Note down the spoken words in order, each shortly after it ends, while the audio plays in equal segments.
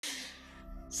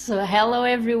So, hello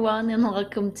everyone, and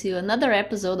welcome to another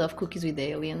episode of Cookies with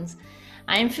Aliens.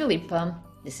 I'm Filipa,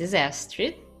 this is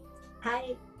Astrid,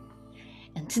 Hi.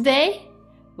 and today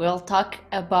we'll talk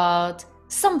about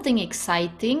something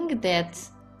exciting that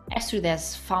Astrid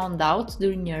has found out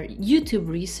during her YouTube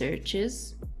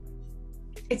researches.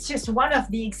 It's just one of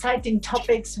the exciting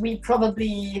topics we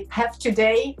probably have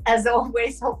today, as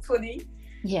always, hopefully.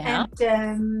 Yeah,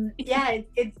 And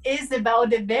it is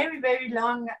about a very, very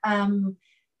long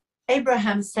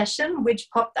Abraham session, which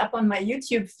popped up on my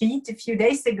YouTube feed a few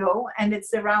days ago. And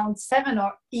it's around 7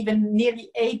 or even nearly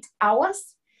 8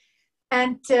 hours.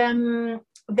 And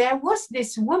there was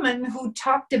this woman who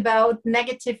talked about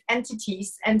negative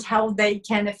entities and how they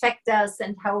can affect us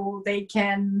and how they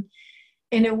can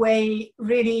in a way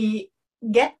really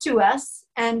get to us.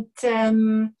 And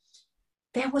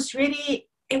there was really,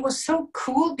 it was so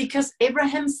cool because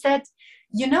Abraham said,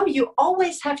 you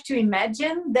always have to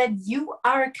imagine that you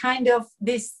are kind of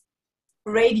this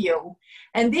radio,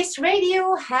 and this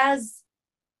radio has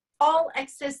all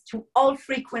access to all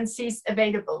frequencies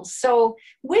available. So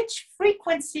which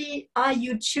frequency are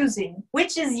you choosing?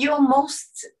 Which is your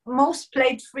most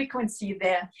played frequency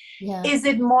there? yeah, Is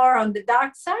it more on the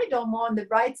dark side or more on the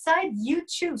bright side? You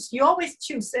choose. You always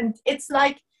choose. And it's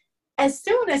like as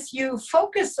soon as you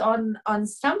focus on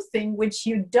something which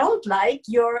you don't like,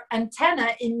 your antenna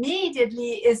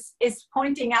immediately is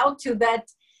pointing out to that.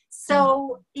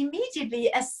 So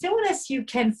immediately, as soon as you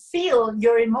can feel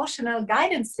your emotional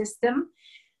guidance system,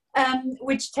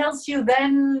 which tells you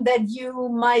then that you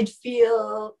might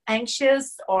feel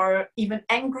anxious or even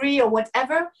angry or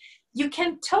whatever, you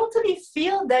can totally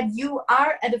feel that you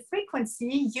are at a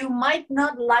frequency you might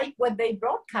not like what they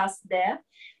broadcast there.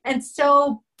 And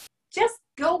so just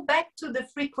go back to the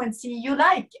frequency you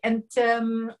like. And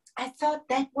I thought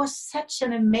that was such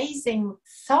an amazing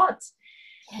thought,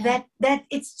 yeah, that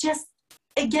it's just,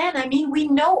 again, I mean, we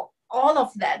know all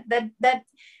of that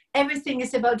everything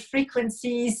is about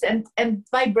frequencies and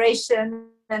vibration,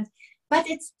 but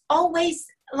it's always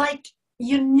like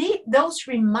you need those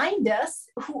reminders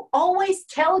who always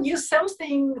tell you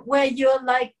something where you're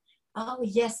like, oh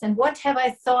yes, and what have I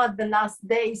thought the last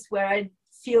days where I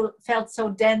felt so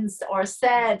dense or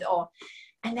sad, or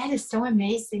and that is so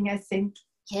amazing, I think.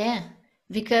 yeah.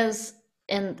 Because,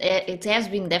 and it has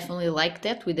been definitely like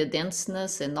that with the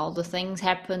denseness and all the things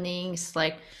happening. It's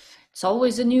like, it's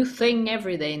always a new thing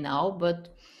every day now,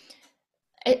 but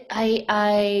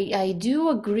I do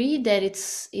agree that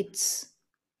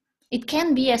it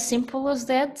can be as simple as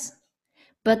that,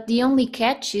 but the only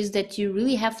catch is that you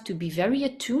really have to be very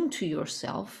attuned to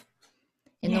yourself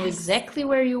and know Yes. exactly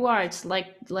where you are. It's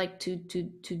like to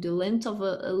the length of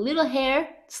a little hair.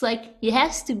 It's like it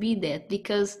has to be that,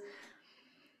 because,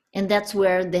 and that's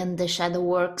where then the shadow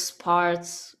works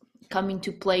parts come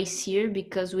into place here,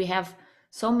 because we have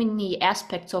so many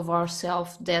aspects of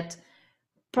ourselves that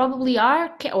probably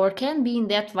are or can be in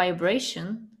that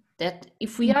vibration, that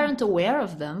if we Mhm. aren't aware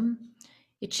of them,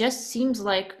 it just seems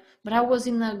like, but I was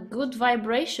in a good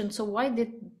vibration, so why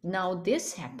did now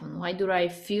this happen? Why do I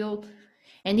feel?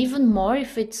 And even more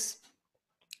if it's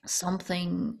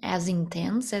something as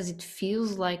intense as it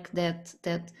feels, like that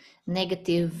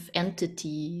negative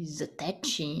entities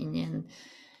attaching. And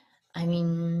I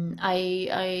mean,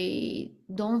 I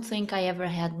don't think I ever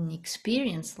had an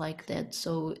experience like that.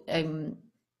 So I'm,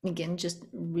 again, just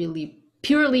really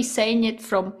purely saying it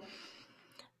from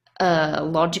a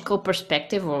logical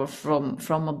perspective or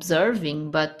from observing,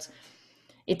 but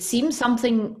it seems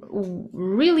something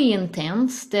really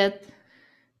intense, that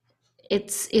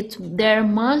it there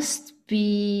must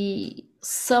be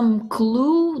some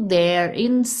clue there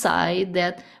inside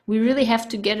that we really have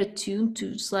to get attuned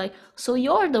to. It's like, so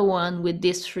you're the one with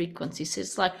these frequencies.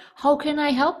 It's like, how can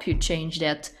I help you change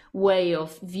that way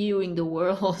of viewing the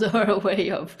world or a way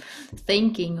of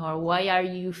thinking? Or why are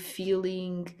you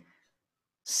feeling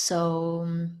so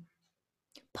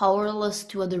powerless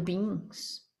to other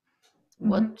beings?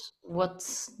 Mhm.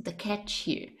 What's the catch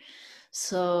here?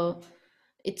 So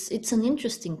it's an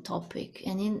interesting topic,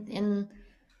 and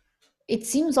it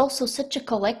seems also such a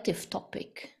collective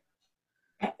topic.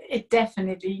 It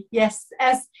definitely, yes.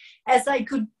 As I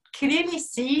could clearly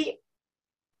see,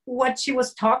 what she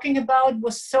was talking about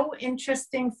was so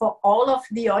interesting for all of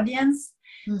the audience.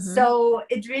 Mm-hmm. So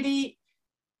it really,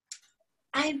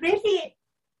 I really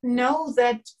know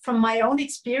that from my own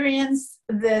experience,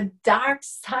 the dark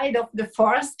side of the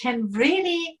forest can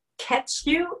really catch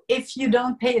you if you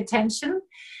don't pay attention.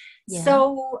 Yeah.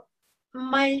 So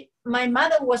my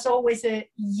mother was always a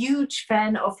huge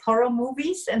fan of horror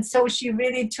movies, and so she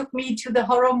really took me to the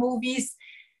horror movies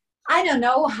I don't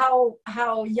know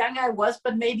how young I was,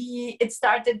 but maybe it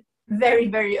started very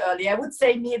very early. I would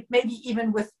say maybe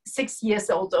even with 6 years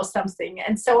old or something.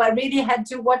 And so I really had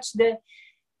to watch the.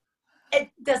 It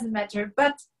doesn't matter,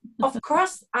 but of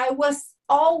course I was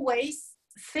always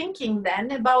thinking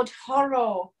then about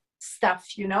horror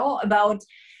stuff, you know, about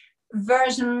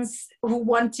versions who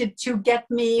wanted to get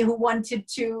me, who wanted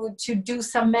to do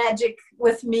some magic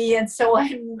with me, and so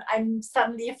I'm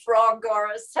suddenly a frog or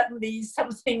suddenly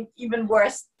something even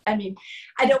worse. I mean,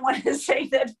 I don't want to say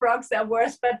that frogs are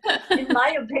worse, but in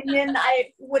my opinion,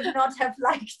 I would not have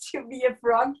liked to be a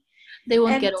frog. They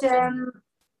won't And get offended.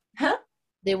 huh?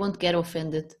 They won't get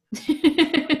offended.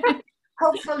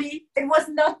 Hopefully, it was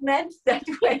not meant that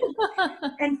way.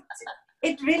 And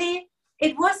it really,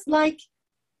 it was like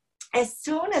as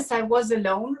soon as I was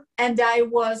alone and I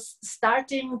was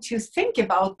starting to think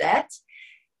about that,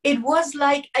 it was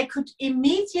like I could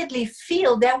immediately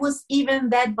feel there was even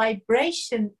that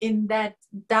vibration in that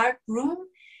dark room,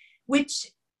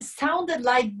 which sounded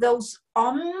like those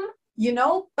you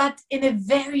know, but in a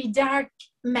very dark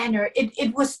manner.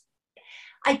 It was,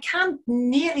 I can't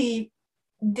nearly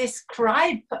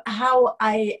describe how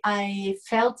I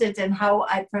felt it and how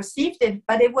I perceived it,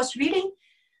 but it was really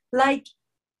like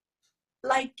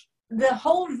like the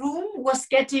whole room was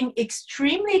getting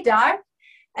extremely dark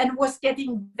and was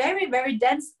getting very very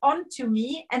dense onto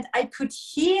me, and I could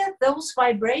hear those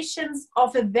vibrations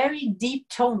of a very deep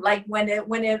tone, like when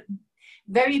a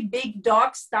very big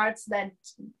dog starts that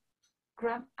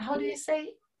how do you say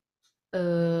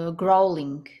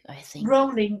Growling, I think.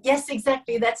 growling. Yes,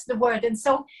 exactly, that's the word. And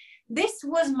so this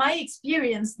was my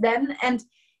experience then. And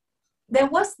there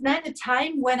was then a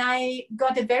time when I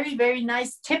got a very, very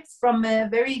nice tip from a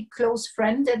very close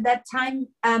friend at that time,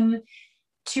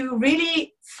 to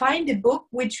really find a book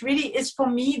which really is for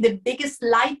me the biggest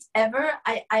light ever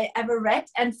I ever read.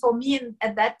 And for me,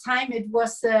 at that time, it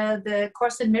was the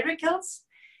Course in Miracles.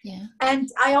 Yeah. And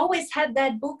I always had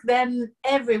that book then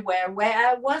everywhere where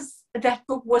I was. That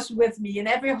book was with me in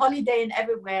every holiday and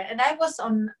everywhere. And I was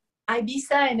on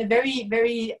Ibiza in a very,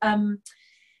 very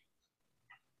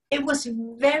it was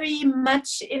very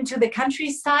much into the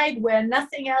countryside where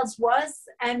nothing else was.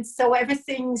 And so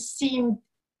everything seemed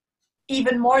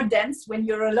even more dense when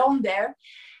you're alone there.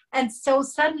 And so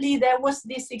suddenly there was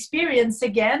this experience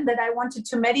again that I wanted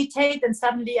to meditate. And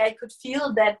suddenly I could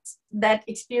feel that that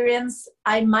experience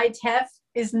I might have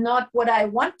is not what I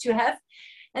want to have.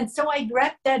 And so I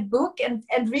grabbed that book and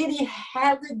really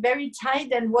held it very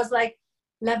tight and was like,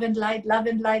 love and light, love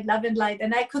and light, love and light.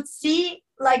 And I could see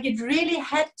like it really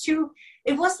had to,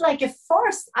 it was like a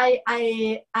force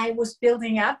I was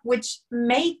building up, which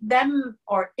made them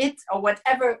or it or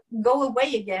whatever go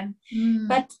away again.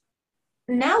 But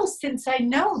now, since I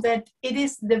know that it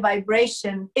is the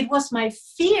vibration, it was my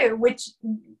fear which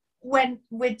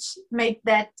made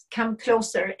that come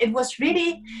closer. It was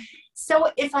really,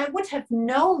 so if I would have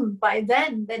known by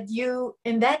then that you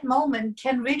in that moment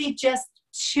can really just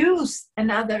choose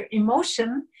another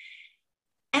emotion,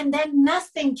 and then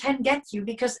nothing can get you,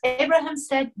 because Abraham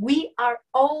said we are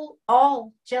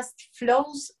all just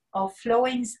flows or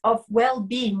flowings of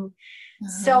well-being.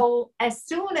 So as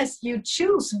soon as you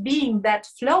choose being that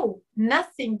flow,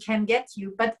 nothing can get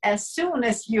you. But as soon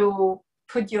as you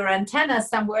put your antenna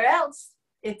somewhere else,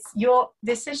 it's your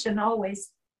decision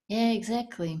always. Yeah,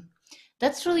 exactly.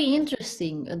 That's really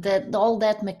interesting, that all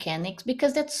that mechanics,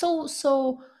 because that's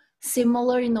so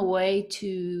similar in a way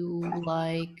to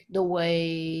like the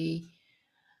way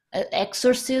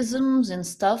exorcisms and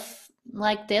stuff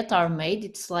like that are made.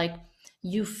 It's like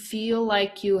you feel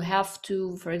like you have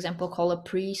to, for example, call a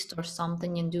priest or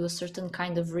something and do a certain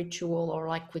kind of ritual, or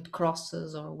like with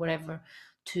crosses or whatever,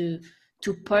 to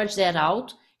purge that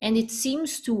out. And it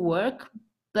seems to work,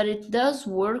 but it does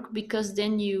work because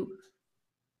then you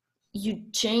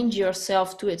change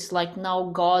yourself to, it's like now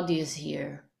God is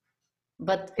here.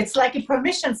 But it's like a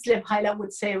permission slip, Hyla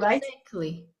would say, right?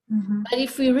 exactly. Mm-hmm. But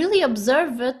if we really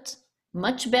observe it,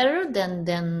 much better than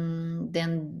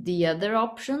the other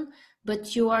option,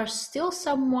 but you are still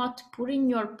somewhat putting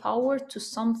your power to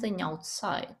something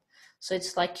outside. So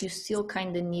it's like you still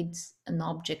kind of need an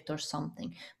object or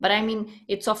something. But I mean,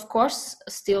 it's of course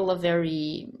still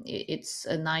it's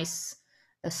a nice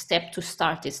a step to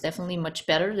start. It's definitely much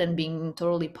better than being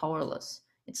totally powerless.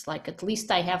 It's like at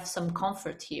least I have some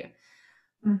comfort here.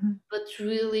 Mm-hmm. But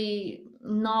really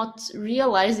not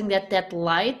realizing that that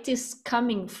light is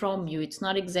coming from you. It's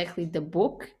not exactly the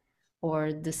book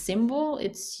or the symbol,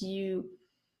 it's you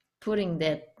putting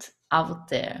that out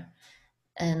there.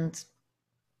 And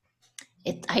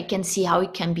I can see how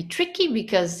it can be tricky,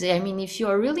 because I mean, if you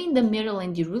are really in the middle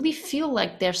and you really feel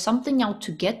like there's something out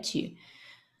to get you,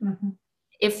 Mm-hmm.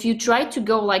 if you try to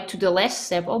go like to the last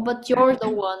step, oh, but you're the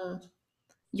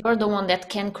one that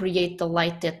can create the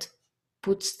light that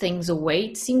puts things away.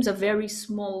 It seems a very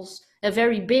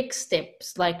big step.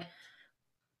 It's like,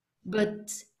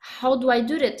 but how do I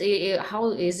do that? How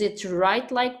is it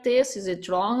right like this? Is it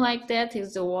wrong like that?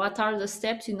 What are the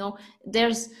steps?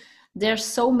 There's there's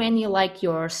so many, like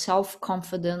your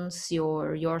self-confidence,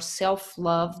 your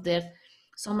self-love, that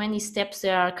so many steps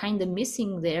that are kind of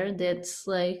missing there. That's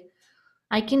like,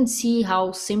 I can see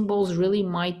how symbols really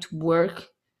might work,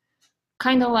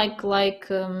 kind of like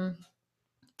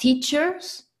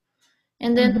teachers.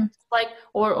 And then Mm-hmm. like,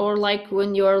 or like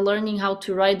when you're learning how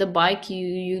to ride a bike,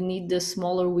 you need the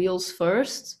smaller wheels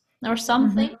first or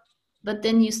something, Mm-hmm. but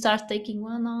then you start taking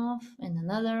one off and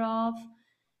another off.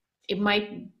 It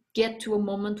might get to a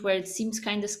moment where it seems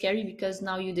kind of scary, because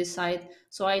now you decide,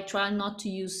 so I try not to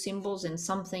use symbols, and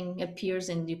something appears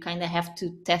and you kind of have to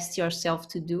test yourself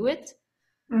to do it.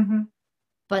 Mm-hmm.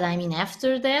 But I mean,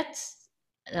 after that,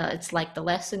 it's like the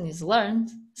lesson is learned.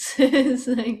 It's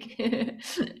like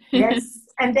Yes,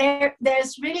 and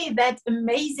there's really that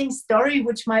amazing story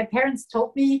which my parents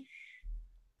told me.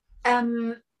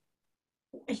 Um,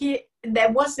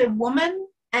 there was a woman,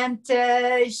 and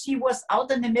she was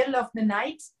out in the middle of the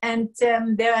night, and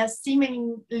there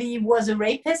seemingly was a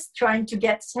rapist trying to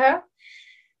get her,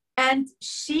 and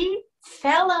she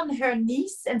fell on her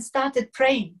knees and started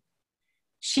praying.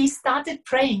 She started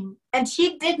praying, and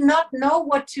he did not know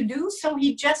what to do, so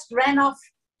he just ran off.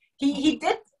 He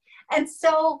did. And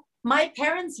so my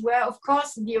parents were, of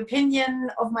course, the opinion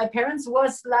of my parents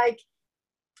was like,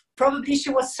 probably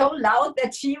she was so loud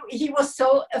that he was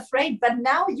so afraid. But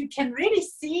now you can really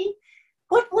see,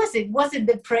 what was it? Was it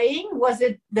the praying? Was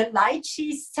it the light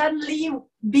she suddenly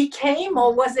became?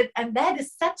 Or was it? And that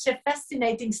is such a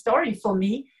fascinating story for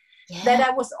me, that yeah.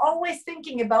 I was always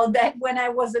thinking about that when I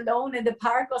was alone in the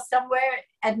park or somewhere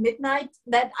at midnight,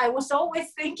 that I was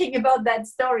always thinking about that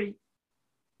story.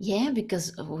 Yeah,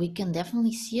 because we can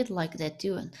definitely see it like that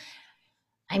too. And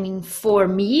I mean, for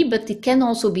me, but it can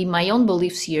also be my own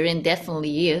beliefs here, and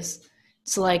definitely is.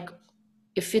 It's like,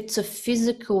 if it's a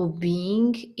physical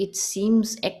being, it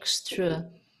seems extra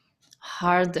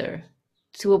harder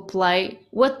to apply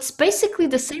what's basically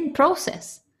the same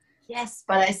process. Yes,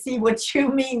 but I see what you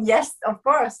mean. Yes, of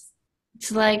course.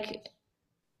 It's like,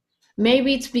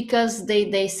 maybe it's because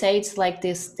they say it's like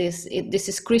this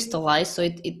is crystallized, so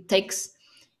it takes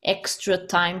extra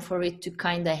time for it to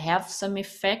kind of have some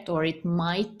effect, or it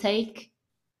might take,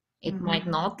 it Mm-hmm. might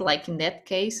not, like in that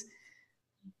case.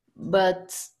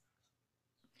 But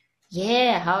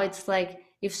yeah, how it's like,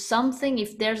 if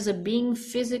there's a being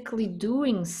physically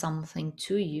doing something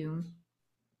to you,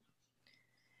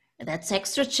 that's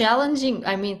extra challenging.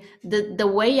 I mean, the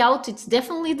way out, it's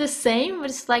definitely the same,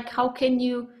 but it's like, how can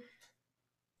you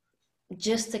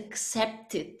just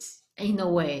accept it in a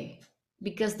way?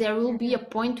 Because there will be a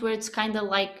point where it's kind of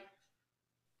like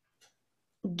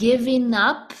giving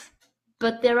up,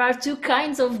 but there are two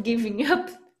kinds of giving up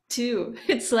too.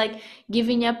 It's like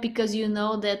giving up because you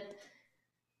know that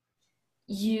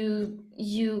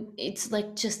it's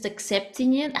like just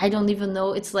accepting it. I don't even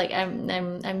know. It's like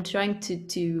I'm trying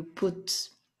to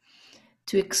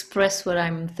express what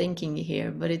I'm thinking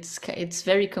here, but it's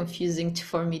very confusing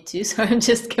for me too. So I'm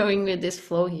just going with this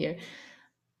flow here.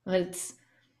 But it's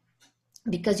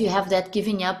because you have that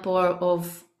giving up, or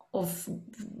of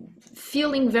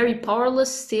feeling very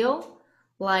powerless still,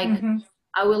 like, Mm-hmm.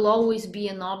 I will always be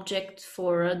an object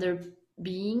for other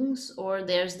beings, or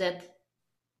there's that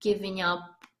giving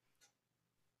up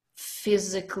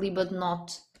physically but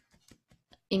not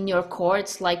in your core.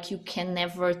 It's like, you can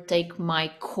never take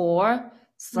my core.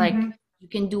 It's like, Mm-hmm. you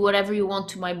can do whatever you want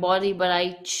to my body, but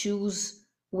I choose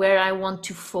where I want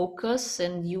to focus,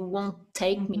 and you won't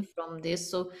take me Mm-hmm. from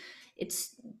this. So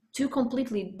it's two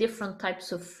completely different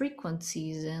types of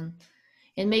frequencies, and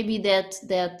maybe that's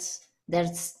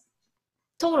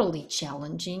totally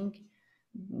challenging.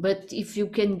 But if you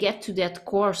can get to that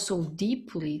core so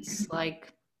deeply, it's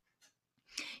like,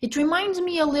 it reminds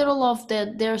me a little of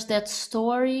that. There's that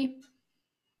story.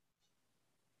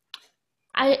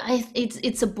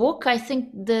 It's a book. I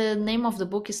think the name of the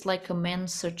book is like A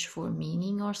Man's Search for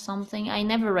Meaning or something. I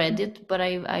never read it, but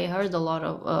I heard a lot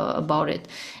of about it,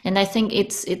 and I think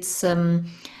it's a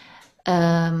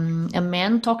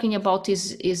man talking about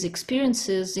his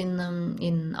experiences in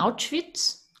Ah,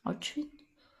 Auschwitz.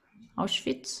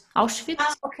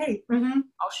 okay. Mm-hmm.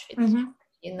 Auschwitz. Mm-hmm.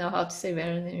 You know how to say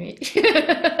better than me.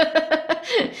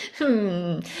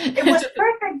 Hmm. It was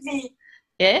perfectly.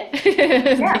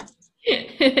 Yeah.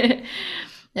 Yeah.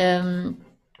 um,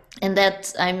 and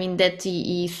that, I mean, that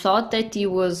he thought that he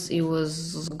was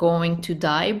going to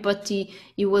die, but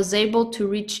he was able to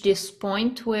reach this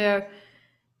point where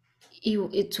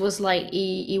it was like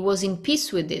he was in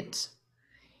peace with it.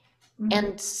 Mhm.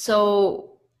 And so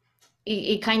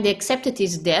he kind of accepted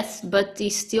his death, but he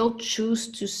still chose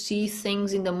to see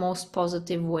things in the most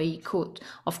positive way he could.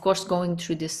 Of course, going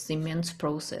through this immense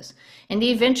process, and he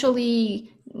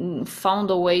eventually found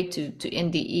a way to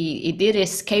and he did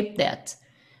escape that.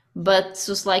 But it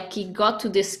was like he got to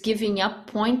this giving up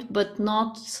point, but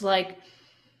not like,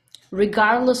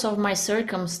 regardless of my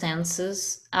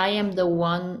circumstances, I am the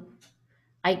one.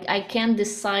 I can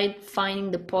decide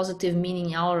finding the positive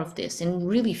meaning out of this and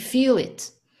really feel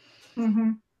it.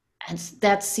 Mhm. And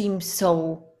that seems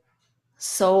so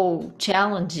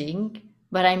challenging.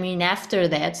 But I mean, after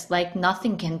that, like,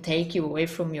 nothing can take you away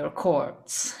from your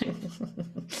chords.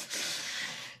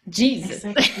 Jesus.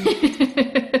 Exactly.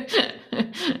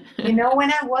 You know,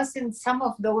 when I was in some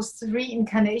of those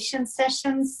reincarnation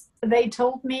sessions, they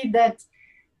told me that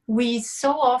we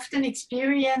so often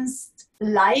experienced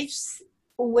lives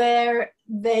where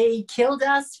they killed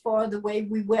us for the way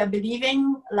we were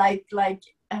believing, like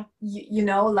you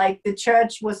know, like the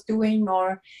church was doing,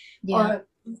 Yeah. or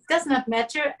it does not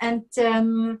matter, and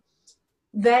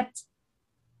that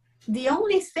the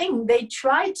only thing they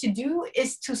try to do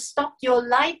is to stop your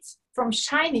light from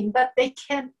shining, but they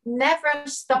can never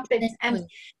stop it. And Exactly.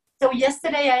 so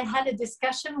yesterday I had a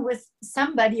discussion with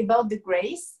somebody about the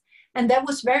grace, and that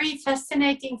was very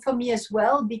fascinating for me as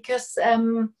well, because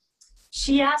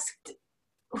she asked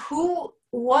who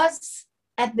was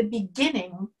at the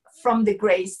beginning from the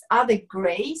grace. Are the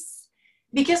grace?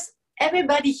 Because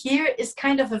everybody here is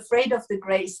kind of afraid of the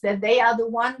grace, that they are the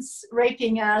ones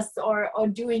raping us, or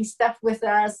doing stuff with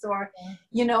us, or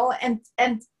you know, and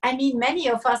I mean, many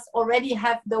of us already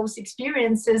have those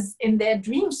experiences in their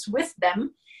dreams with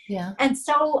them. Yeah. And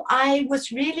so I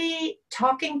was really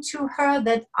talking to her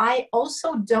that I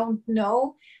also don't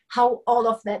know how all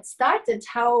of that started.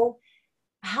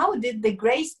 How did the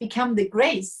grace become the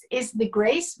grace? Is the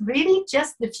grace really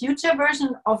just the future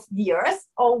version of the earth,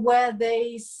 or were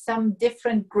they some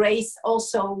different grace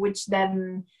also, which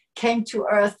then came to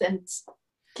earth? And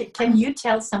can I'm you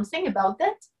tell something about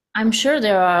that? I'm sure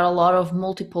there are a lot of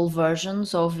multiple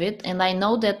versions of it, and I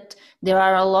know that there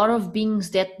are a lot of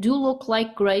beings that do look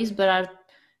like grays, but are,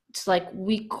 it's like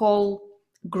we call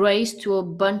grays to a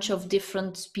bunch of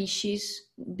different species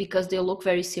because they look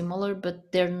very similar,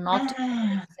 but they're not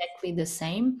Ah, exactly the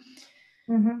same.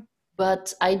 mhm,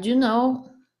 But I do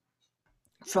know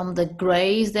from the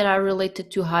grays that are related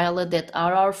to Hyla that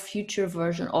are our future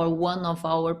version, or one of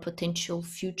our potential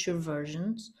future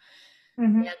versions,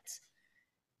 mhm, that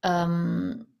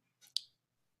um,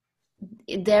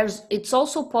 it's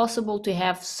also possible to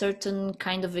have certain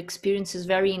kind of experiences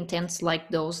very intense like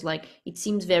those, like it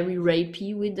seems very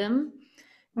rapey with them,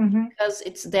 mhm, because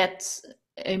it's that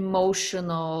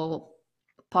emotional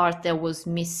part that was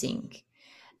missing.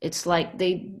 It's like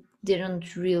they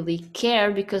didn't really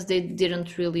care because they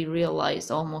didn't really realize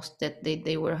almost that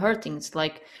they were hurting. It's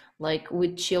like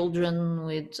with children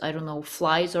with, I don't know,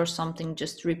 flies or something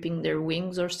just ripping their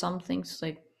wings or something. It's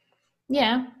like,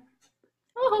 yeah,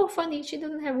 oh, funny, she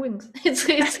doesn't have wings.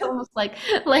 It's almost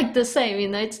like the same, you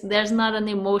know. It's there's not an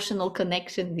emotional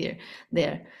connection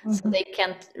there, so mhm, they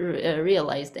can't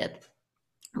realize that.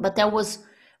 But that was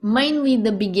mainly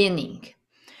the beginning.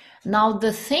 Now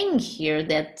the thing here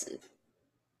that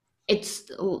it's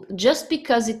just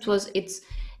because it's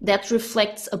that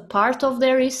reflects a part of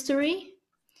their history,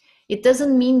 it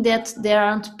doesn't mean that there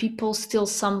aren't people still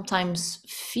sometimes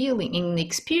feeling and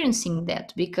experiencing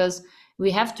that, because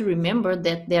we have to remember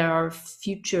that there are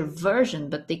future versions,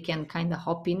 but they can kind of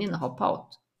hop in and hop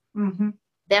out. mhm.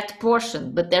 That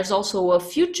portion, but there's also a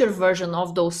future version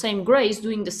of those same grays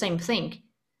doing the same thing.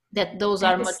 That those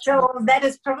are That is much more. so. That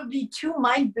is probably too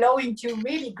mind blowing to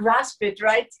really grasp it,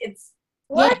 right? It's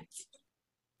Yeah, what?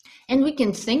 and we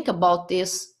can think about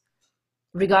this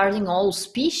regarding all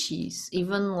species,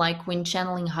 even like when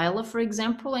channeling Hyla, for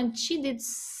example, and she did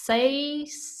say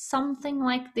something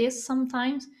like this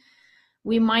sometimes.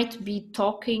 We might be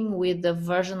talking with a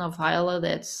version of Hyla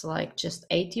that's like just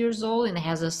 8 years old and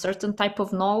has a certain type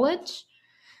of knowledge,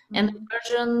 and Mhm, a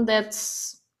version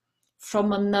that's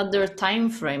from another time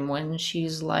frame when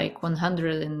she's like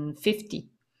 150,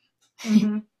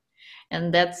 mhm.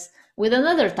 and that's with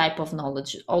another type of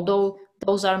knowledge, although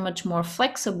those are much more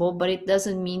flexible, but it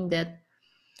doesn't mean that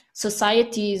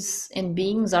societies and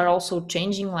beings are also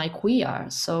changing like we are.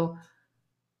 So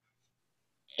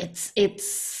it's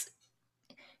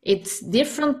It's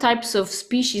different types of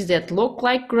species that look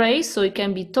like gray, so it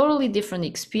can be totally different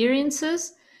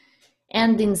experiences.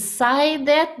 And inside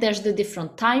that, there's the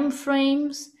different time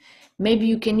frames. Maybe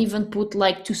you can even put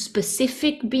like two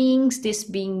specific beings, this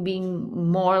being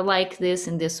more like this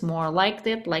and this more like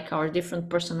that, like our different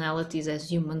personalities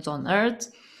as humans on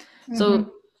Earth.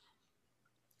 So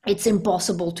it's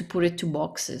impossible to put it to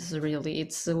boxes, really.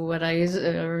 It's what I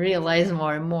realize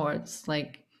more and more. It's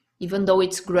like, even though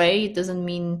it's gray, it doesn't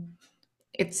mean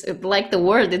it's like the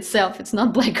word itself. It's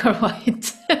not black or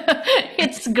white.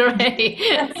 It's gray.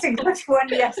 That's a good one.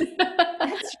 Yes,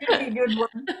 that's really a good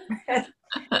one.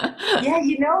 Yeah,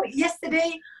 you know,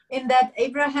 yesterday in that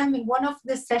Abraham, in one of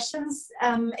the sessions,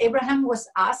 Abraham was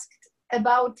asked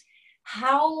about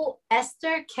how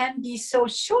Esther can be so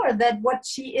sure that what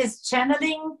she is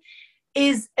channeling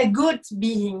is a good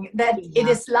being, that it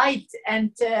is light,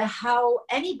 and how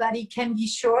anybody can be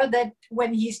sure that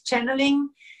when he's channeling,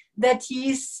 that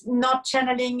he's not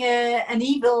channeling an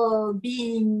evil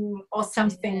being or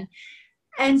something.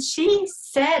 And she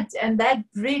said, and that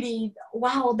really,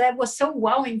 wow, that was so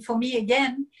wowing for me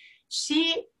again.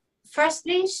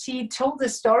 Firstly, she told the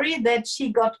story that she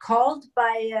got called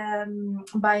by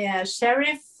a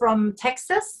sheriff from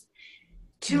Texas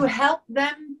to help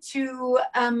them to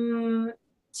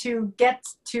get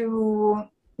to,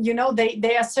 you know,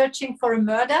 they are searching for a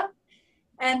murder,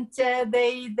 and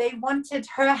they wanted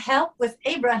her help with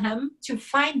Abraham to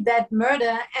find that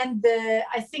murder, and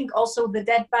I think also the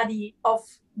dead body of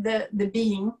the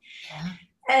being.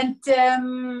 And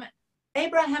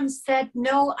Abraham said,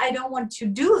 no, I don't want to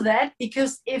do that,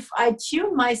 because if I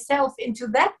tune myself into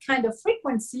that kind of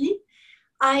frequency,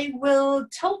 I will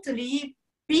totally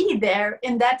be there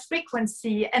in that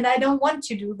frequency, and I don't want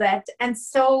to do that. And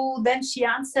so then she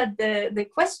answered the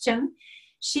question.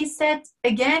 She said,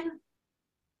 again,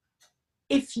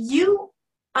 if you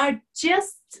are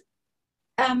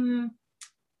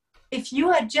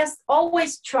just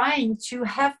always trying to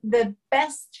have the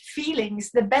best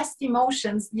feelings, the best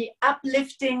emotions, the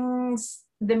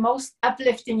most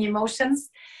uplifting emotions,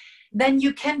 then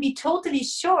you can be totally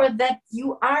sure that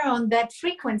you are on that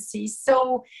frequency.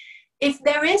 So if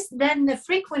there is then a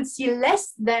frequency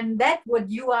less than that what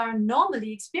you are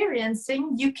normally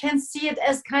experiencing, you can see it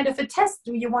as kind of a test.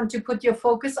 Do you want to put your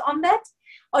focus on that?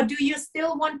 Or do you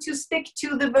still want to stick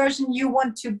to the version you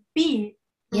want to be,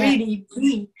 really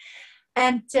be?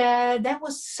 And that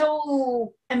was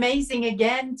so amazing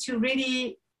again, to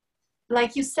really,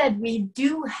 like you said, we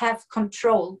do have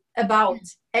control about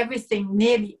everything,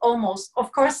 nearly, almost.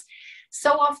 Of course,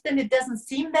 so often it doesn't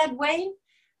seem that way.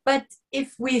 But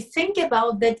if we think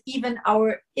about that, even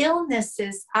our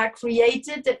illnesses are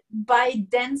created by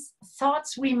dense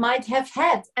thoughts we might have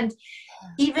had. And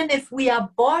even if we are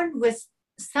born with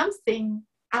something,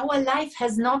 our life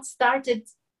has not started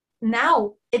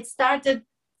now. It started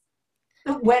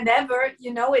whenever,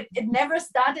 you know, it never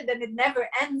started and it never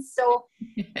ends. So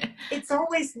it's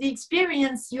always the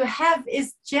experience you have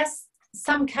is just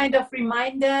some kind of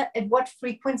reminder, at what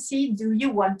frequency do you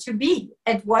want to be?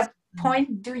 At what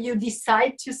point do you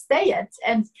decide to stay at?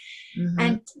 And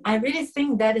I really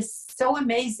think that is so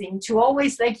amazing, to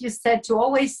always, like you said, to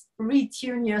always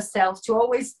retune yourself, to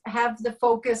always have the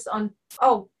focus on,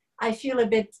 oh, I feel a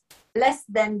bit less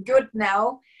than good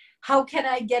now. How can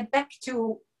I get back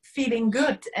to feeling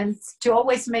good? And to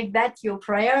always make that your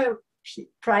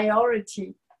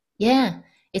priority. Yeah,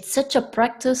 it's such a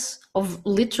practice of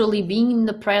literally being in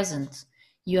the present.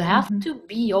 You have to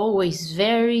be always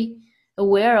very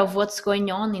aware of what's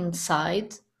going on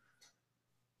inside,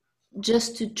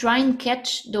 just to try and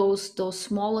catch those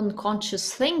small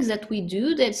unconscious things that we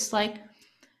do, that's like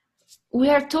we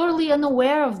are totally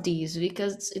unaware of these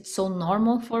because it's so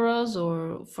normal for us,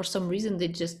 or for some reason they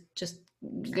just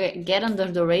get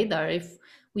under the radar if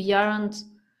we aren't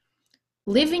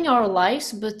living our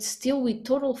lives, but still with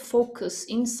total focus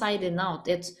inside and out.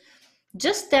 It's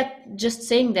just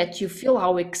saying that you feel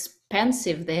how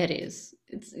expansive that is.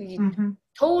 It's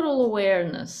total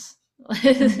awareness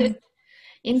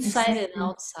inside and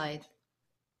outside.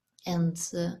 And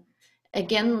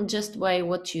again, just by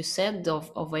what you said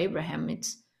of Abraham,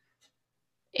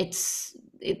 it's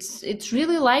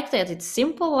really like that. It's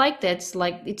simple like that. It's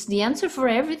like it's the answer for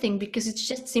everything, because it's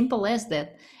just simple as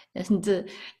that. And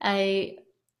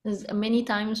many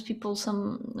times people,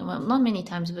 well, not many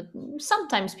times, but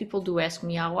sometimes people do ask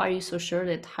me, "How are you so sure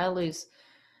that Hyla is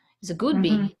a good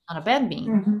being, not a bad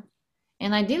being?"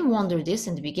 And I did wonder this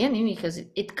in the beginning, because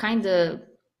it kind of,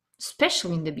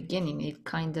 especially in the beginning, it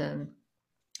kind of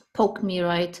poked me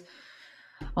right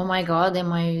oh my God,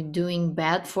 am I doing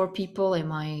bad for people?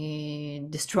 Am I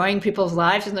destroying people's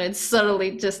lives? You know, it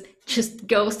suddenly just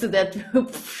goes to that.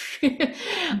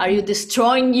 Are you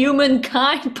destroying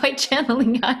humankind by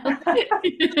channeling out?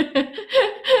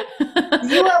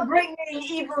 You are bringing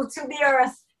evil to the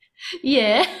earth.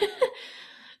 Yeah.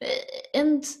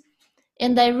 and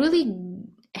and I really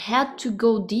had to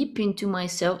go deep into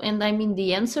myself, and I mean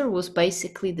the answer was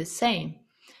basically the same,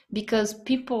 because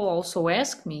people also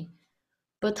ask me,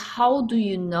 but how do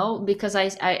you know? Because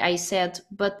I said,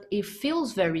 but it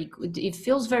feels very good, it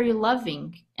feels very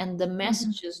loving, and the Mm-hmm.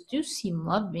 messages do seem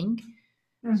loving.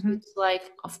 So Mm-hmm. it's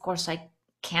like, of course I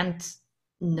can't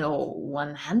know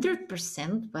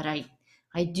 100%, but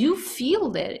I do feel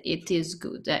that it is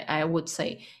good, I would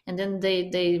say. And then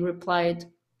they replied,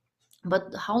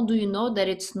 but how do you know that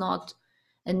it's not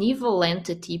an evil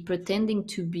entity pretending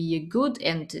to be a good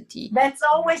entity? That's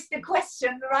always the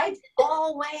question, right?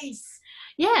 Always.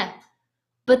 Yeah,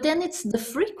 but then it's the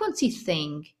frequency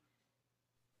thing.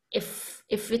 If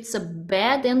it's a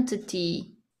bad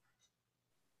entity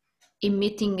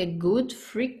emitting a good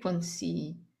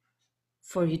frequency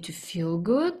for you to feel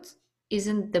good,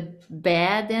 isn't the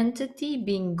bad entity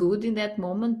being good in that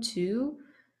moment too?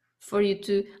 For you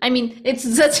to, I mean, it's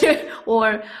such a,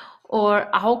 or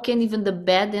how can even the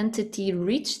bad entity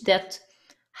reach that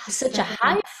such a Exactly.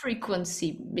 high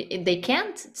frequency? They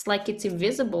can't. It's like it's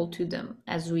invisible to them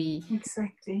as we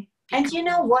Exactly. And become. you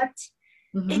know what?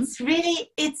 Hmm. It's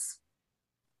really, it's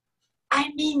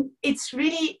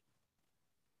really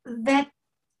that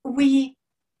we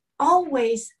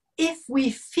always, if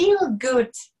we feel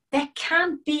good, there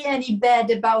can't be any bad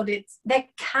about it. There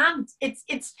can't.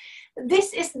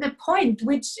 This is the point,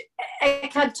 which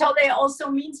Eckhart Tolle also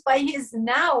means by his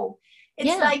now. It's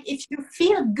Yeah. like if you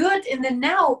feel good in the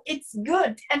now, it's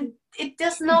good. And it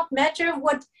does not matter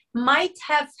what might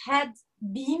have had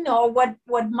been or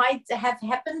what might have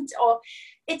happened, or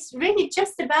it's really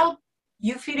just about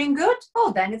you feeling good.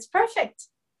 Oh, then it's perfect.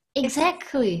 It's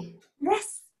Exactly.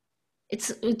 yes.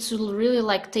 It's really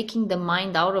like taking the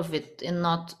mind out of it, and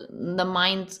not the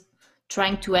mind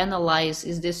trying to analyze,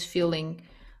 is this feeling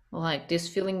like this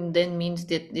feeling then means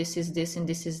that this is this and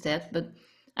this is that. But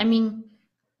I mean,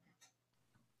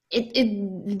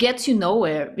 it gets you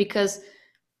nowhere, because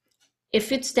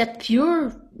if it's that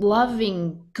pure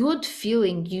loving good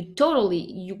feeling, you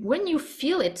totally, when you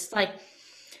feel it, it's like,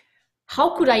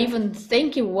 how could I even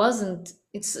think it wasn't?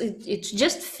 It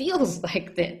just feels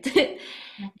like that.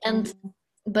 And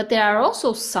but there are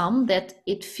also some that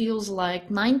it feels like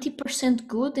 90%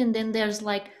 good, and then there's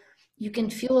like, you can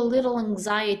feel a little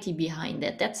anxiety behind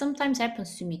that. That sometimes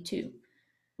happens to me too.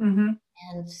 Mm-hmm.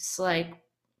 And it's like,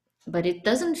 but it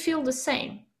doesn't feel the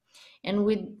same. And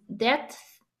with that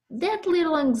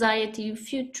little anxiety,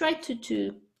 if you try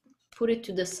to put it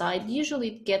to the side, usually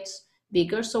it gets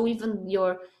bigger. So even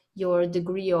your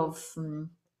degree of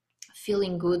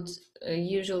feeling good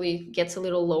usually gets a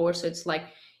little lower. So it's like,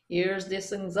 here's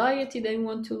this anxiety they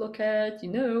want to look at,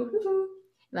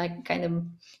 like kind of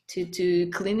to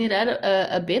clean it out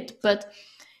a bit. But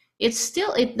it's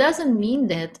still, it doesn't mean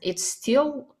that it's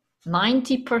still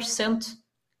 90%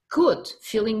 good,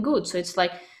 feeling good. So it's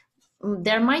like,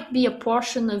 there might be a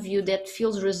portion of you that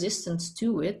feels resistance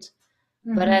to it,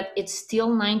 but Mm-hmm. it's still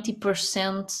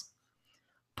 90%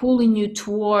 pulling you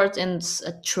toward and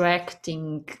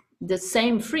attracting the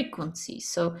same frequency.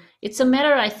 So it's a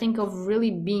matter, I think, of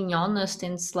really being honest,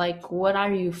 and it's like, what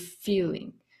are you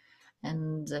feeling?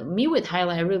 And me with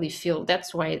highlight, I really feel,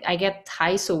 that's why I get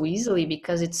high so easily,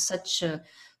 because it's such a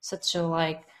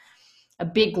like a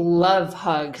big love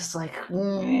hug. It's like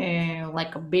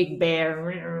a big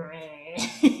bear.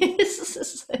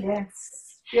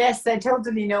 Yes, yes, I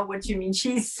totally know what you mean.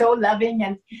 She's so loving,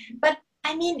 and but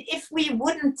I mean, if we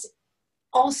wouldn't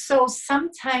also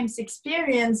sometimes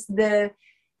experience the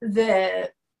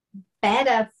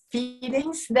better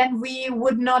feelings, then we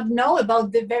would not know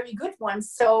about the very good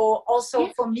ones. So also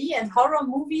Yeah, for me and horror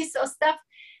movies or stuff,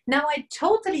 now I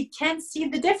totally can see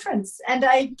the difference, and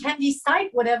I can decide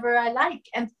whatever I like.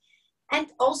 And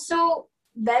also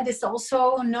that is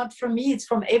also not from me, it's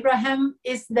from Abraham,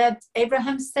 is that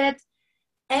Abraham said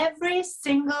every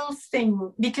single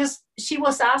thing, because she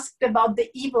was asked about the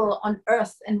evil on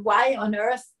earth and why on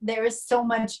earth there is so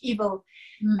much evil,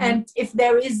 mm-hmm. and if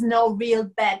there is no real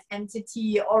bad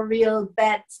entity or real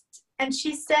bad. And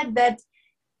she said that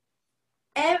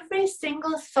every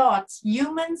single thought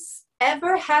humans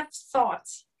ever have thought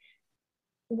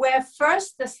were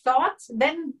first the thought,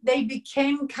 then they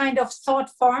became kind of thought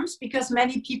forms because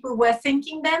many people were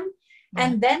thinking them, Yeah.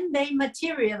 and then they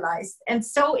materialized. And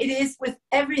so it is with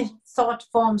every thought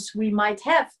forms we might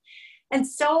have. And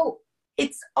so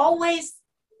it's always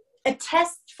a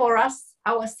test for us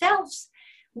ourselves.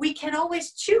 We can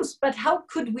always choose, but how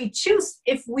could we choose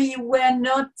if we were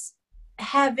not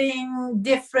having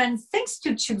different things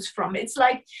to choose from? It's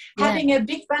like having a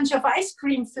big bunch of ice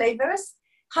cream flavors.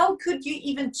 How could you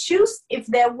even choose if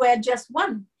there were just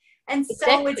one? And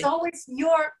so it's always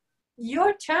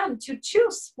your turn to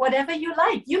choose whatever you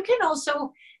like. You can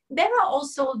also, there are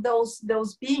also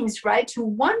those beings, right, who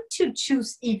want to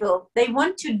choose evil. They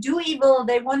want to do evil.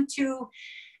 They want to,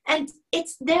 and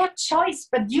it's their choice,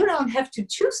 but you don't have to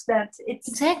choose that. It's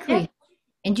exactly.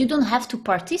 And you don't have to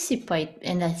participate.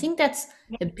 And I think that's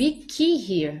a big key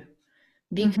here,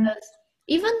 because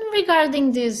even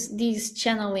regarding these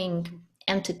channeling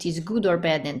entities, good or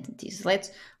bad entities, let's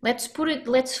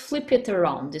flip it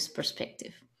around, this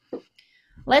perspective.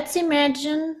 Let's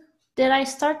imagine that I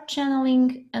start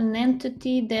channeling an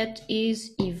entity that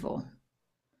is evil.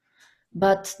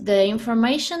 But the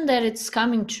information that it's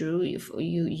coming through, if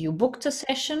you booked a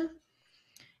session,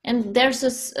 and there's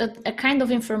a kind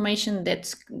of information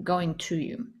that's going through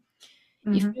you.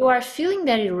 If you are feeling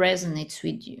that it resonates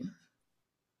with you,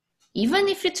 even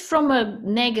if it's from a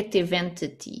negative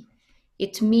entity,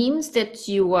 it means that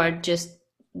you are just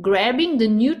grabbing the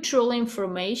neutral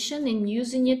information and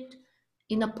using it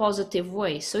in a positive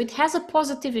way. So it has a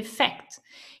positive effect.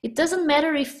 It doesn't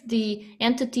matter if the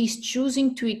entity is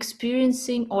choosing to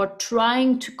experiencing or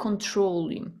trying to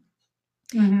control you.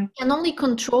 It can only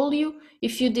control you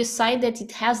if you decide that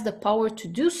it has the power to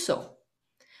do so.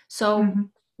 So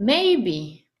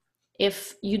maybe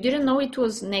if you didn't know it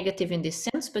was negative in this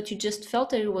sense, but you just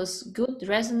felt that it was good,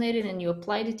 resonated, and you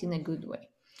applied it in a good way.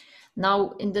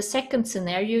 Now, in the second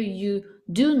scenario, you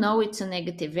do know it's a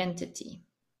negative entity,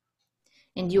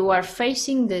 and you are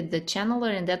facing the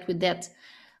channeler, and that with that,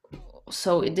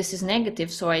 so this is negative,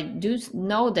 so I do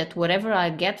know that whatever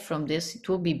I get from this, it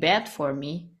will be bad for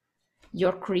me.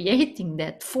 You're creating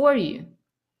that for you.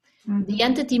 The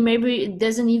entity maybe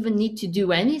doesn't even need to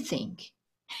do anything,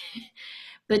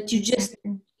 but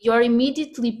you're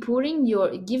immediately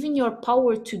giving your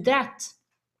power to that.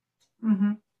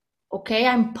 Okay,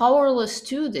 I'm powerless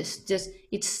to this.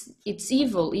 It's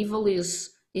evil. Evil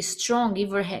is strong.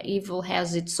 Evil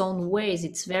has its own ways.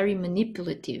 It's very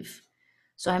manipulative.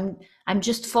 So I'm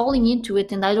just falling into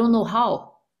it, and I don't know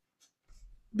how.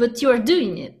 But you're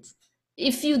doing it.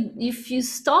 If you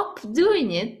stop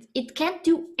doing it, it can't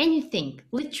do anything,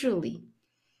 literally.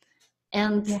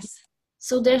 And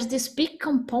so there's this big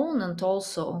component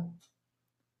also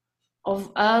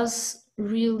of us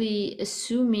really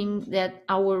assuming that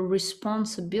our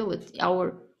responsibility,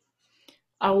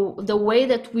 the way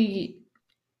that we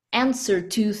answer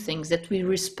to things, that we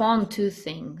respond to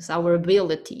things, our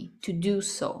ability to do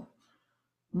so,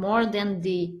 more than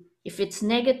if it's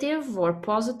negative or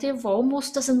positive,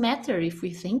 almost doesn't matter if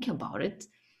we think about it.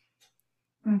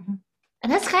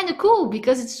 And that's kind of cool,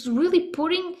 because it's really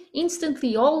putting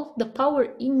instantly all the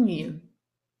power in you.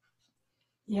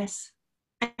 Yes.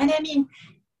 And I mean,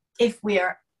 if we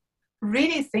are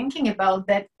really thinking about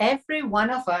that, every one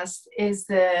of us is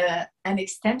an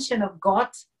extension of God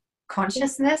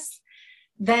consciousness,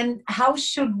 then how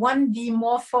should one be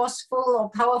more forceful or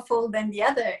powerful than the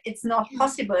other? It's not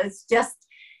possible. It's just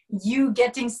you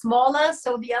getting smaller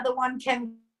so the other one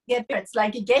can get bigger. It's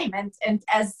like a game, and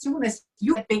as soon as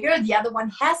you get bigger, the other one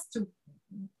has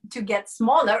to get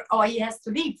smaller, or he has to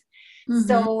leave.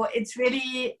 So it's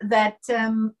really that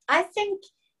I think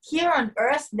here on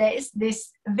earth there is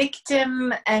this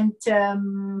victim and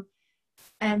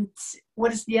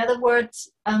what is the other word,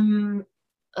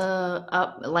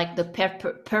 like the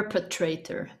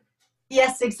perpetrator.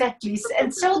 Yes, exactly.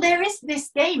 And so there is this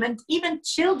game, and even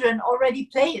children already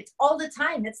play it all the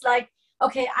time. It's like,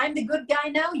 okay, I'm the good guy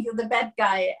now, you're the bad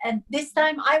guy, and this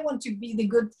time I want to be the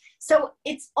good. So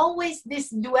it's always this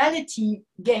duality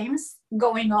games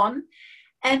going on.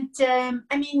 And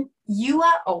I mean, you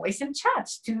are always in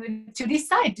charge to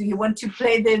decide, do you want to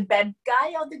play the bad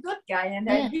guy or the good guy? And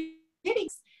I really,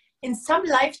 in some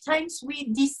lifetimes,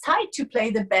 we decide to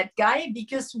play the bad guy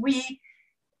because we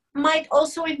might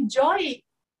also enjoy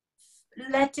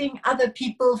letting other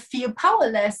people feel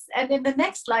powerless. And in the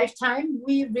next lifetime,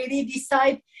 we really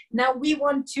decide, now we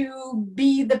want to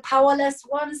be the powerless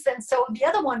ones, and so the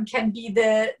other one can be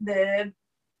the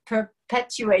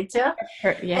perpetuator.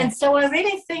 And so I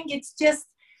really think it's just,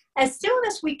 as soon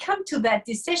as we come to that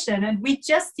decision and we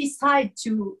just decide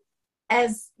to,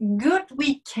 as good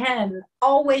we can,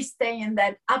 always stay in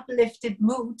that uplifted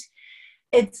mood,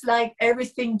 it's like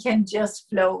everything can just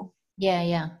flow.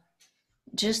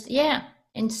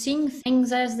 And seeing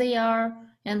things as they are.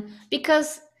 And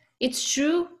because it's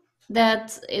true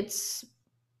that it's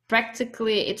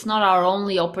practically, it's not our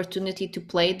only opportunity to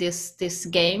play this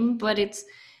game, but it's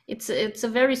a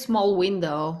very small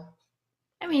window.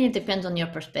 I mean, it depends on your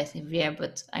perspective, yeah,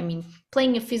 but I mean,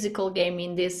 playing a physical game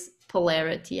in this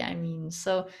polarity, I mean,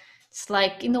 so it's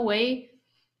like, in a way,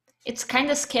 it's kind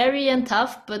of scary and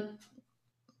tough, but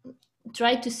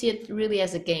try to see it really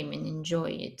as a game and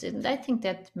enjoy it. And I think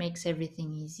that makes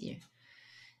everything easier.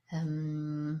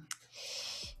 Um,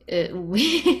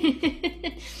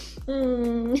 we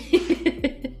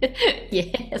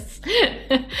yes.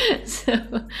 So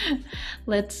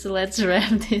let's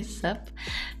wrap this up.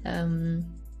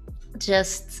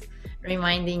 Just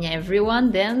reminding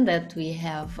everyone then that we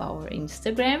have our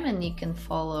Instagram and you can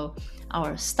follow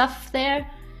our stuff there.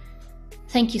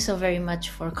 Thank you so very much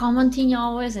for commenting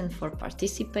always and for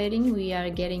participating. We are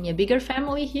getting a bigger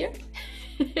family here.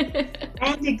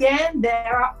 And again,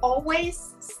 there are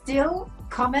always still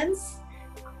comments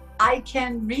I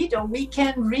can read or we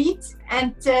can read,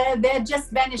 and they're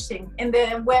just vanishing in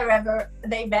the wherever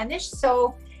they vanish.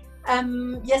 So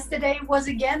yesterday was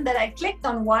again that I clicked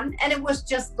on one and it was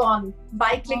just gone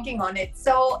by clicking on it.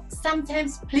 So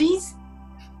sometimes please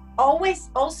always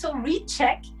also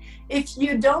recheck if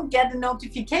you don't get a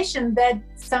notification that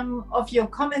some of your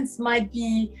comments might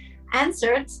be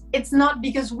answered. It's not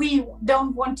because we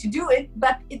don't want to do it,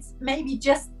 but it's maybe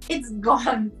just it's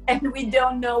gone and we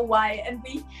don't know why. And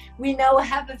we now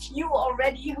have a few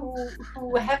already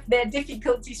who have their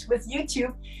difficulties with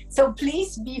YouTube. So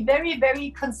please be very,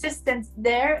 very consistent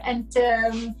there, and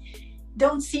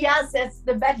don't see us as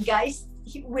the bad guys.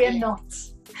 We're not.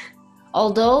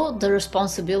 Although the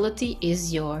responsibility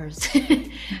is yours.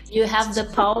 You have the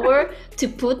power to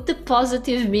put the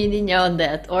positive meaning on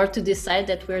that, or to decide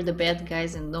that we're the bad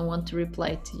guys and don't want to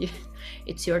reply to you.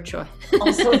 It's your choice.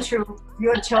 Also true.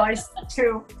 Your choice.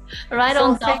 True. Right so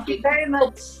on thank topic. you very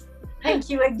much. Thank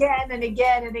you again and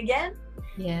again and again.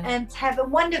 Yeah. And have a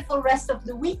wonderful rest of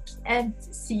the week, and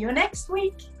see you next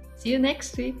week. See you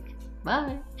next week.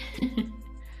 Bye.